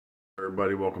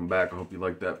Everybody, welcome back. I hope you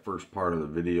liked that first part of the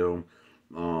video.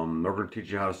 We're going to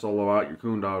teach you how to solo out your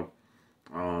coon dog.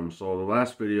 So the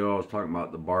last video I was talking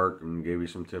about the bark and gave you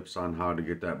some tips on how to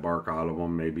get that bark out of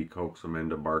them. Maybe coax them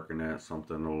into barking at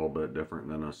something a little bit different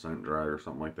than a scent drag or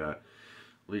something like that.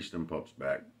 Leash them pups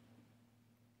back.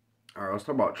 Alright, let's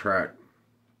talk about track.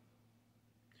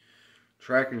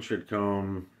 Tracking should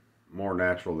come more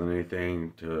natural than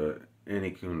anything to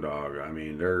any coon dog. I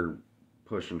mean, they're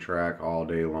pushing track all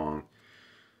day long.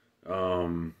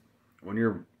 When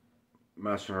you're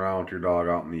messing around with your dog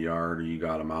out in the yard or you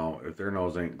got them out, if their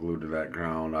nose ain't glued to that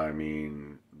ground, I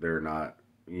mean, they're not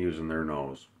using their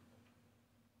nose.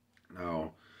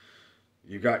 Now,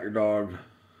 you got your dog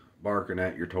barking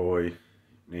at your toy,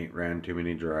 ain't ran too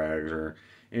many drags or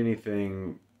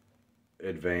anything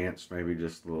advanced, maybe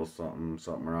just a little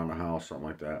something around the house, something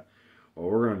like that.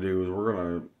 What we're going to do is we're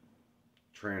going to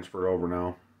transfer over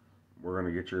now. We're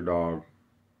going to get your dog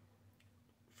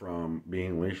from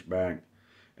being leashed back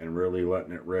and really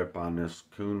letting it rip on this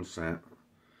coon scent,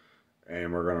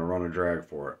 and we're going to run a drag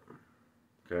for it.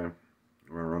 Okay,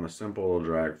 we're going to run a simple little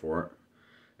drag for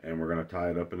it, and we're going to tie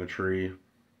it up in a tree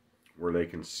where they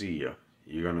can see you.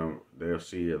 They'll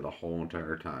see you the whole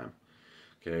entire time.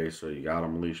 Okay, so you got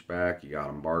them leashed back, you got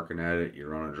them barking at it, you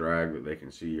run a drag that they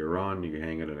can see you run, you can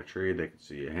hang it in a tree, they can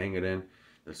see you hang it in.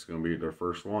 This is going to be their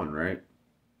first one, right?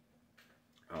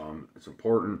 It's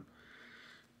important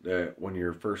that when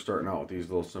you're first starting out with these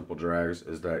little simple drags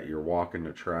is that you're walking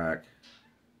the track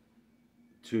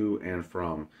to and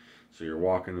from. So you're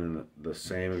walking in the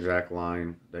same exact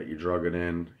line that you drug it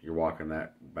in, you're walking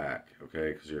that back,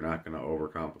 okay? Because you're not going to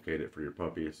overcomplicate it for your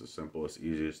puppy. It's the simplest,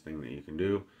 easiest thing that you can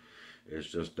do. It's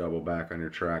just double back on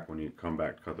your track when you come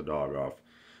back to cut the dog off.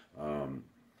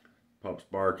 Pup's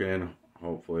barking.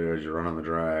 Hopefully as you run on the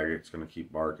drag, it's going to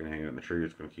keep barking, hanging in the tree,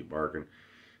 it's going to keep barking.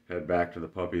 Head back to the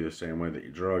puppy the same way that you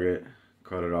drug it,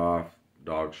 cut it off,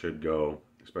 dog should go,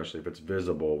 especially if it's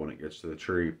visible when it gets to the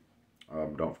tree.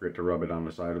 Don't forget to rub it on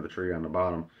the side of the tree on the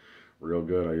bottom real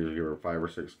good. I usually give her 5 or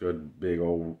 6 good big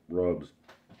old rubs.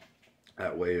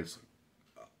 That way it's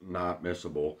not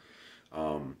missable.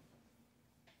 And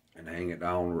hang it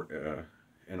down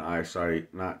in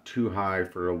eyesight, not too high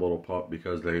for a little pup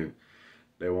because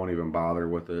they won't even bother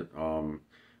with it.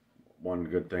 One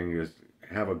good thing is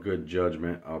have a good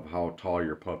judgment of how tall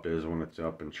your pup is when it's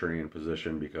up in training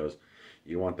position, because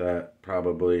you want that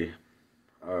probably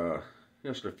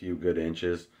just a few good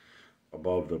inches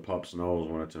above the pup's nose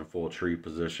when it's in full tree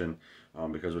position,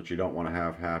 because what you don't want to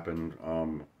have happen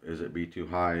is it be too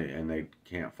high and they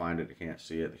can't find it, they can't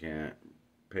see it, they can't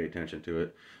pay attention to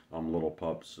it. Little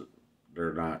pups,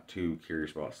 they're not too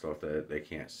curious about stuff that they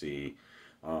can't see.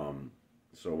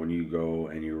 So when you go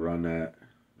and you run that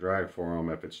drag for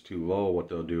them, if it's too low, what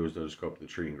they'll do is they'll just go up to the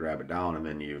tree and grab it down, and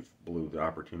then you've blew the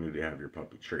opportunity to have your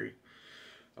puppy tree.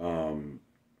 So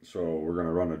we're going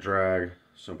to run a drag,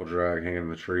 simple drag, hanging in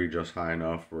the tree just high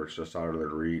enough where it's just out of their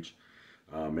reach.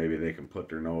 Maybe they can put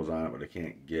their nose on it, but they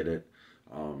can't get it.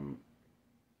 And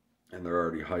they're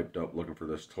already hyped up looking for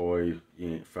this toy.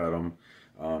 You ain't fed them.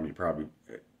 You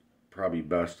probably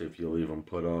best if you leave them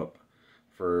put up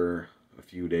for a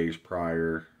few days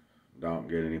prior. Don't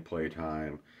get any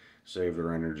playtime, save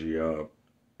their energy up,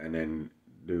 and then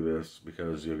do this,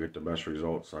 because you'll get the best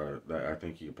results that I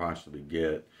think you could possibly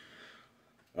get.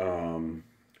 So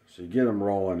you get them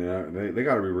rolling, they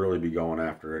got to really be going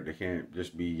after it. They can't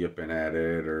just be yipping at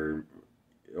it or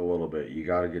a little bit. You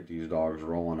got to get these dogs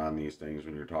rolling on these things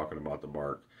when you're talking about the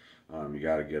bark. You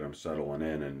got to get them settling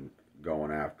in and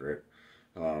going after it.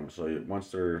 So once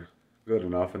they're good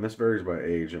enough, and this varies by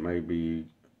age, it may be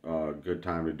a good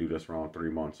time to do this around 3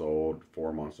 months old,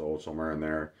 4 months old, somewhere in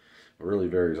there. It really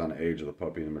varies on the age of the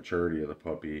puppy, the maturity of the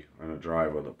puppy, and the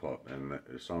drive of the pup. And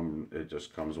it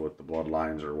just comes with the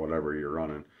bloodlines or whatever you're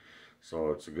running.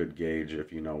 So it's a good gauge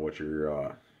if you know what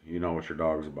your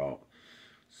dog's about.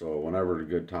 So whenever the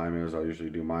good time is, I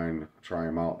usually do mine, try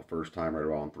them out the first time right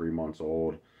around 3 months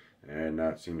old, and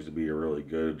that seems to be a really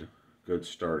good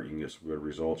start. You can get some good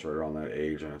results right around that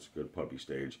age, and it's a good puppy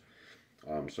stage.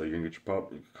 So you can get your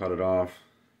pup, you can cut it off.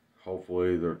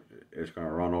 Hopefully it's going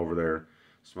to run over there,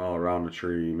 smell around the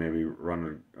tree, maybe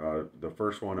run the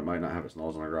first one. It might not have its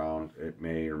nose on the ground. It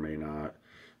may or may not.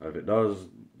 If it does,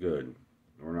 good.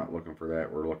 We're not looking for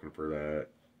that. We're looking for that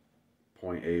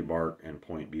point A bark and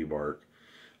point B bark.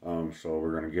 So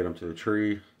we're going to get them to the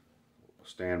tree,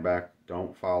 stand back,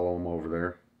 don't follow them over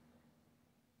there.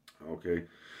 Okay.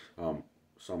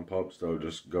 Some pups, they'll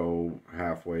just go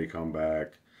halfway, come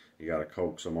back. You got to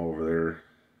coax them over there,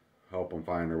 help them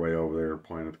find their way over there,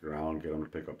 point at the ground, get them to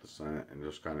pick up the scent, and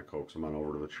just kind of coax them on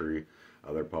over to the tree.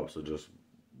 Other pups will just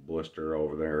blister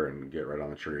over there and get right on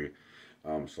the tree.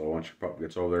 So once your pup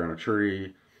gets over there in a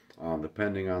tree,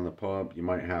 depending on the pup, you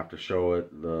might have to show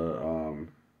it the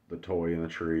toy in the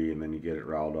tree, and then you get it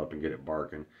riled up and get it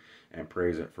barking, and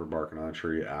praise it for barking on the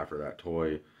tree after that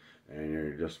toy. And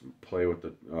you just play with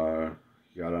the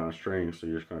you got it on a string, so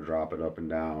you're just gonna drop it up and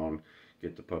down,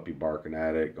 get the puppy barking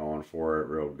at it, going for it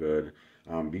real good.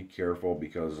 Be careful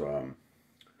because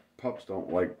pups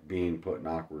don't like being put in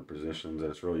awkward positions, and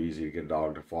it's really easy to get a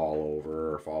dog to fall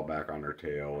over or fall back on their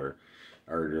tail,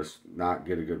 or just not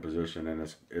get a good position. And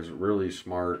it's really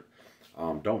smart.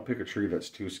 Don't pick a tree that's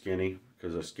too skinny,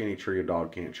 because a skinny tree a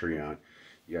dog can't tree on.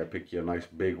 You gotta pick you a nice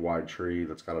big wide tree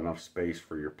that's got enough space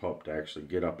for your pup to actually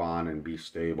get up on and be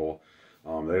stable.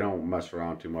 They don't mess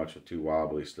around too much with too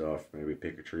wobbly stuff. Maybe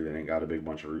pick a tree that ain't got a big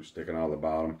bunch of roots sticking out of the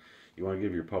bottom. You want to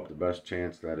give your pup the best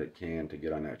chance that it can to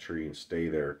get on that tree and stay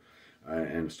there,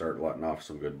 and start letting off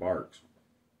some good barks.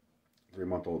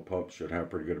 3-month-old pups should have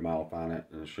pretty good mouth on it,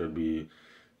 and it should be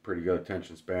pretty good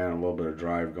attention span, a little bit of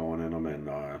drive going in them, and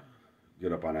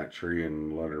get up on that tree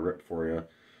and let it rip for you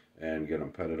and get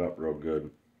them petted up real good.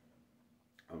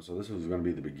 So this is going to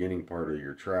be the beginning part of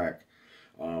your track.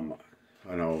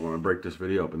 I know I'm going to break this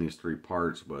video up in these 3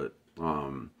 parts, but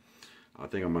I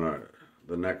think I'm going to,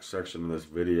 the next section of this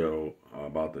video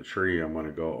about the tree, I'm going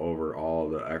to go over all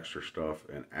the extra stuff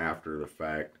and after the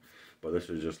fact. But this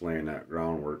is just laying that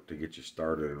groundwork to get you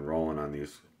started and rolling on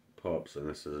these pups, and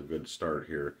this is a good start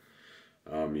here.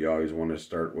 You always want to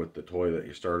start with the toy that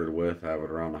you started with, have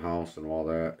it around the house and all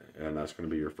that, and that's going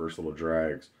to be your first little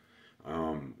drags.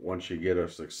 Once you get a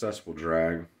successful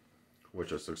drag,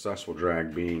 which a successful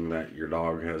drag being that your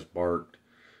dog has barked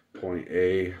point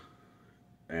A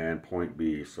and point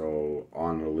B, so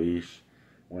on the leash,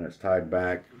 when it's tied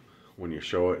back, when you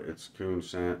show it, it's coon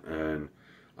scent, and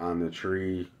on the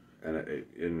tree,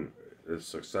 and it's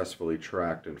successfully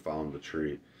tracked and found the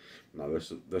tree. Now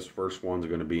this first one's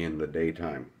going to be in the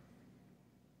daytime,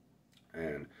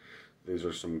 and these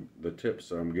are the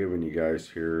tips I'm giving you guys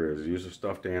here. Is use a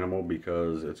stuffed animal,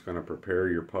 because it's going to prepare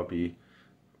your puppy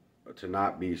to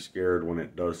not be scared when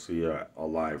it does see a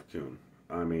live coon.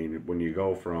 I mean, when you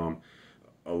go from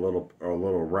a little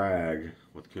rag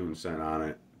with coon scent on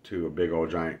it to a big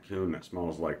old giant coon that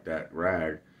smells like that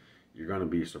rag, you're going to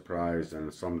be surprised,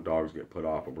 and some dogs get put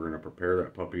off. But we're going to prepare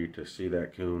that puppy to see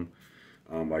that coon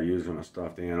by using a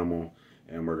stuffed animal,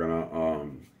 and we're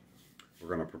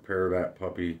gonna prepare that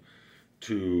puppy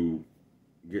to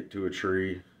get to a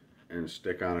tree and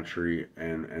stick on a tree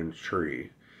and tree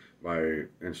by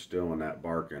instilling that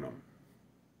bark in them.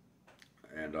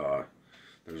 And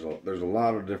there's a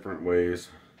lot of different ways,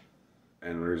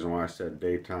 and the reason why I said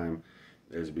daytime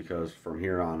is because from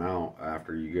here on out,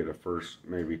 after you get a first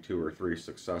maybe 2 or 3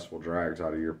 successful drags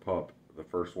out of your pup, the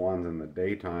first one's in the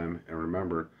daytime. And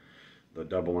remember, the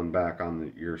doubling back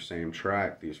on your same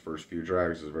track these first few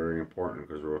drags is very important,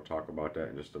 because we'll talk about that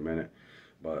in just a minute.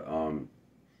 But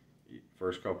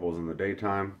first couple is in the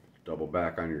daytime, double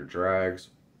back on your drags,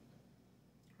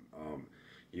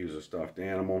 use a stuffed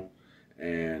animal,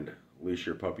 and leash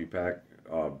your puppy back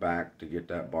to get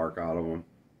that bark out of them,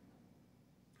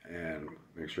 and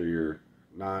make sure you're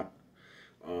not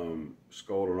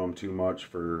scolding them too much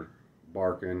for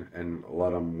barking, and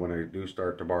let them, when they do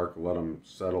start to bark, let them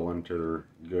settle into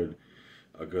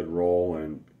a good roll,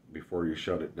 and before you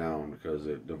shut it down, because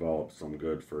it develops some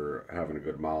good for having a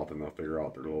good mouth, and they'll figure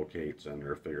out their locates, and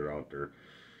they'll figure out their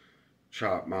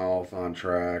chop mouth on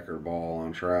track, or ball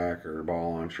on track, or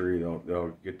ball on tree.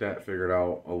 They'll get that figured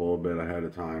out a little bit ahead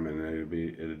of time, and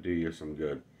it'll do you some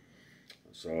good.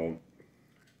 So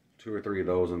 2 or 3 of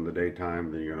those in the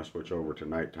daytime, then you're going to switch over to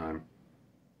nighttime.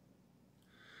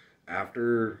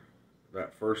 After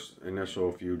that first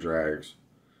initial few drags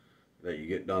that you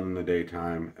get done in the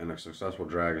daytime, and a successful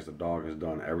drag is the dog has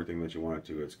done everything that you want it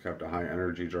to. It's kept a high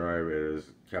energy drive, it has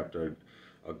kept a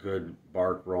good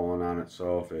bark rolling on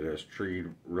itself, it has treed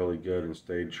really good and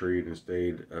stayed treed and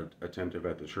stayed attentive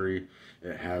at the tree.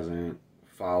 It hasn't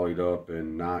follied up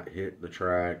and not hit the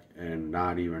track and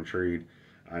not even treed.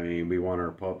 I mean, we want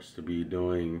our pups to be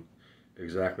doing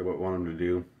exactly what we want them to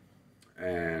do,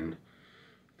 and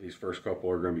these first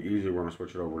couple are going to be easy. We're going to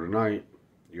switch it over tonight.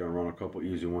 You're going to run a couple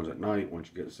easy ones at night.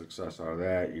 Once you get success out of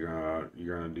that, you're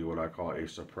going to do what I call a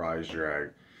surprise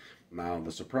drag. Now,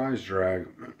 the surprise drag,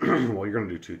 well, you're going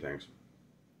to do 2 things.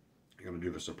 You're going to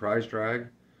do the surprise drag,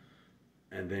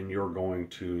 and then you're going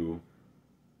to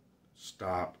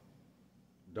stop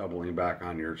doubling back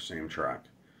on your same track.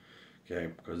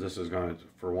 Okay, because this is going to,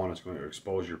 for one, it's going to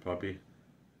expose your puppy.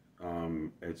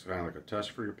 It's kind of like a test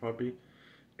for your puppy.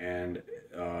 And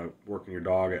working your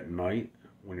dog at night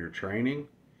when you're training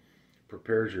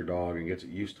prepares your dog and gets it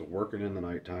used to working in the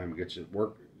nighttime, gets it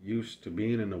used to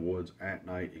being in the woods at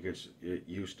night, it gets it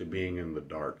used to being in the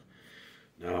dark.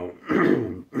 Now,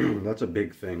 that's a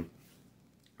big thing.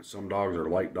 Some dogs are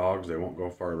light dogs, they won't go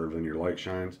farther than your light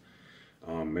shines.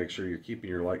 Make sure you're keeping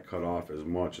your light cut off as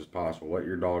much as possible. Let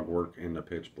your dog work in the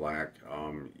pitch black.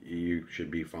 You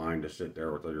should be fine to sit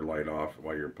there with your light off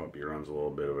while your puppy runs a little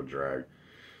bit of a drag.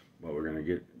 But we're going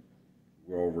to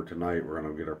go over tonight. We're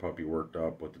going to get our puppy worked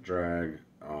up with the drag,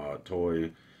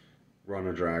 toy, run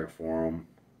a drag for him,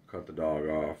 cut the dog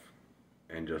off,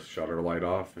 and just shut our light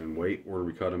off and wait where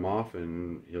we cut him off,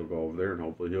 and he'll go over there and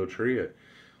hopefully he'll tree it.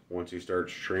 Once he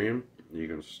starts treeing, you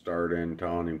can start in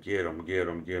telling him, get him, get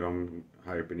him, get him,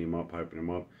 hyping him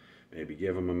up. Maybe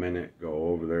give him a minute, go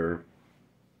over there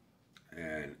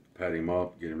and pet him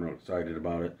up, get him real excited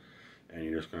about it. And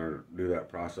you're just going to do that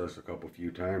process a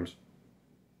few times.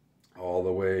 All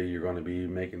the way, you're going to be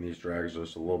making these drags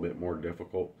just a little bit more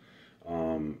difficult.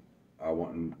 I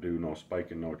wouldn't do no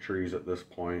spiking, no trees at this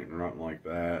point, and nothing like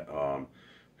that.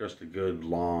 Just a good,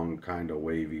 long, kind of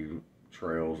wavy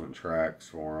trails and tracks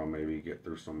for them. Maybe get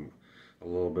through a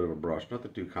little bit of a brush,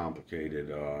 nothing too complicated,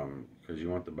 because you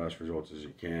want the best results as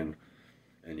you can,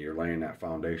 and you're laying that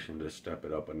foundation to step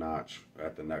it up a notch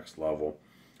at the next level.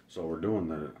 So we're doing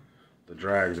the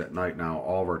drags at night now.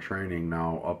 All of our training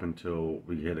now up until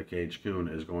we hit a cage coon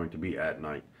is going to be at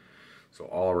night. So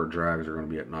all of our drags are going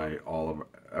to be at night.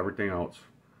 Everything else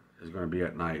is going to be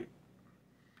at night,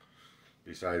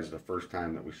 besides the first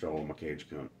time that we show them a cage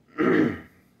coon.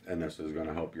 And this is going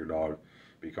to help your dog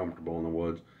be comfortable in the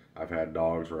woods. I've had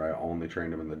dogs where I only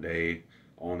trained them in the day,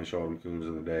 only showed them coons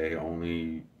in the day,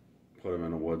 only put them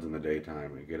in the woods in the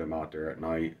daytime. And get them out there at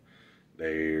night,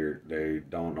 they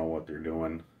don't know what they're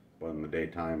doing, but in the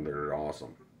daytime they're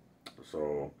awesome.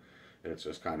 So it's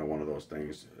just kind of one of those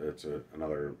things. It's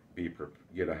another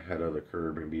get ahead of the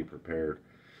curve and be prepared.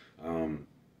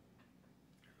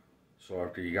 So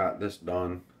after you got this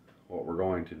done, what we're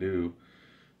going to do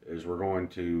is we're going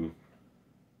to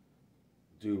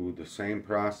do the same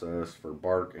process for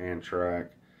bark and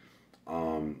track.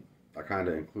 I kind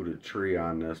of included tree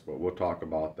on this, but we'll talk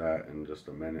about that in just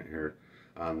a minute here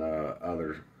on the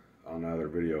other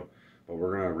video. But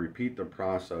we're going to repeat the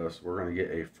process. We're going to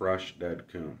get a fresh dead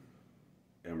coon,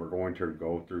 and we're going to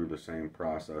go through the same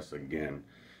process again,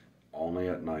 only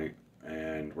at night.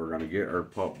 And we're going to get our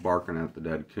pup barking at the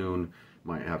dead coon.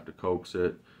 Might have to coax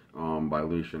it by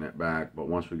leashing it back, but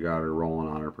once we got her rolling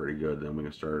on her pretty good, then we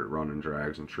can start running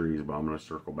drags and trees. But I'm going to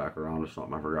circle back around to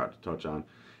something I forgot to touch on,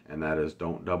 and that is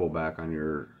don't double back on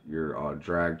your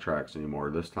drag tracks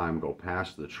anymore. This time go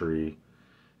past the tree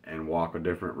and walk a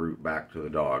different route back to the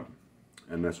dog.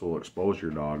 And this will expose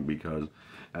your dog, because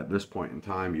at this point in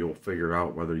time you'll figure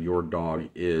out whether your dog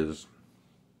is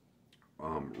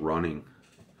running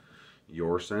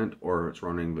your scent or it's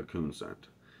running the coon scent.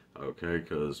 Okay,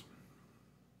 because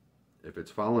if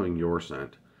it's following your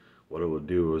scent, what it will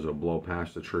do is it'll blow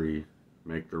past the tree,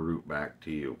 make the route back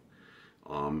to you.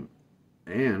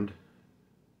 And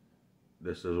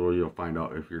this is where you'll find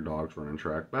out if your dog's running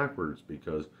track backwards,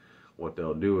 because what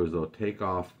they'll do is they'll take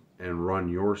off and run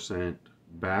your scent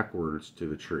backwards to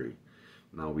the tree.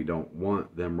 Now, we don't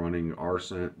want them running our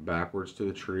scent backwards to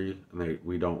the tree, and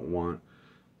we don't want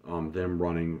them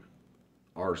running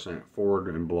our scent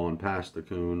forward and blowing past the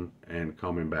coon and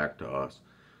coming back to us.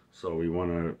 So we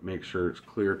want to make sure it's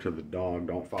clear to the dog.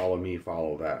 Don't follow me,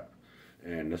 follow that.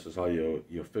 And this is how you'll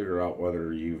figure out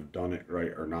whether you've done it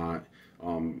right or not.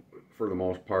 For the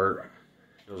most part,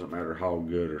 it doesn't matter how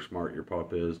good or smart your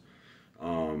pup is.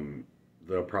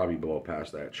 They'll probably blow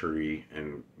past that tree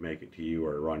and make it to you,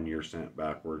 or run your scent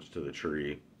backwards to the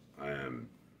tree, and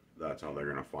that's how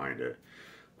they're going to find it.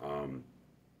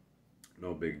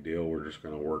 No big deal. We're just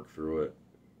going to work through it,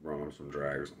 run them some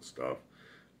drags and stuff.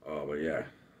 But yeah,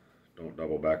 don't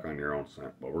double back on your own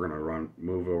scent. But we're going to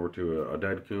move over to a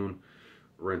dead coon,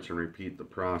 rinse and repeat the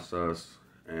process.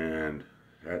 And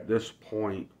at this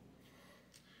point,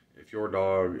 if your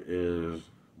dog is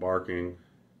barking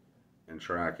and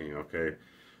tracking, okay,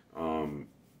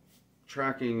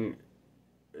 tracking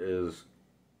is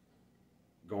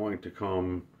going to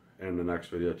come in the next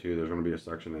video too. There's going to be a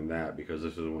section in that, because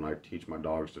this is when I teach my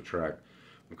dogs to track.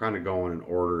 I'm kind of going in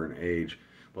order and age,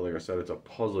 but like I said, it's a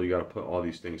puzzle. You got to put all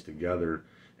these things together,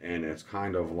 and it's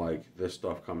kind of like this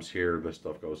stuff comes here, this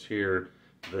stuff goes here,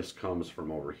 this comes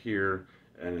from over here,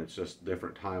 and it's just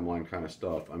different timeline kind of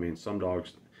stuff. I mean, some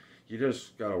dogs, you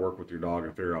just got to work with your dog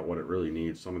and figure out what it really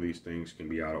needs. Some of these things can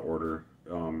be out of order.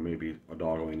 Maybe a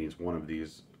dog only needs one of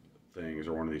these things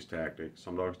or one of these tactics.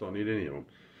 Some dogs don't need any of them.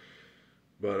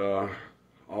 But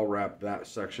I'll wrap that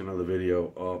section of the video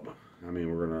up I mean,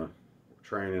 we're gonna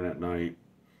training at night.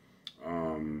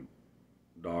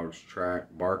 Dogs track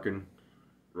barking,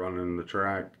 running the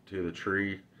track to the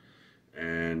tree,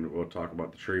 and we'll talk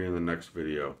about the tree in the next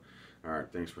video. All right,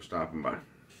 thanks for stopping by.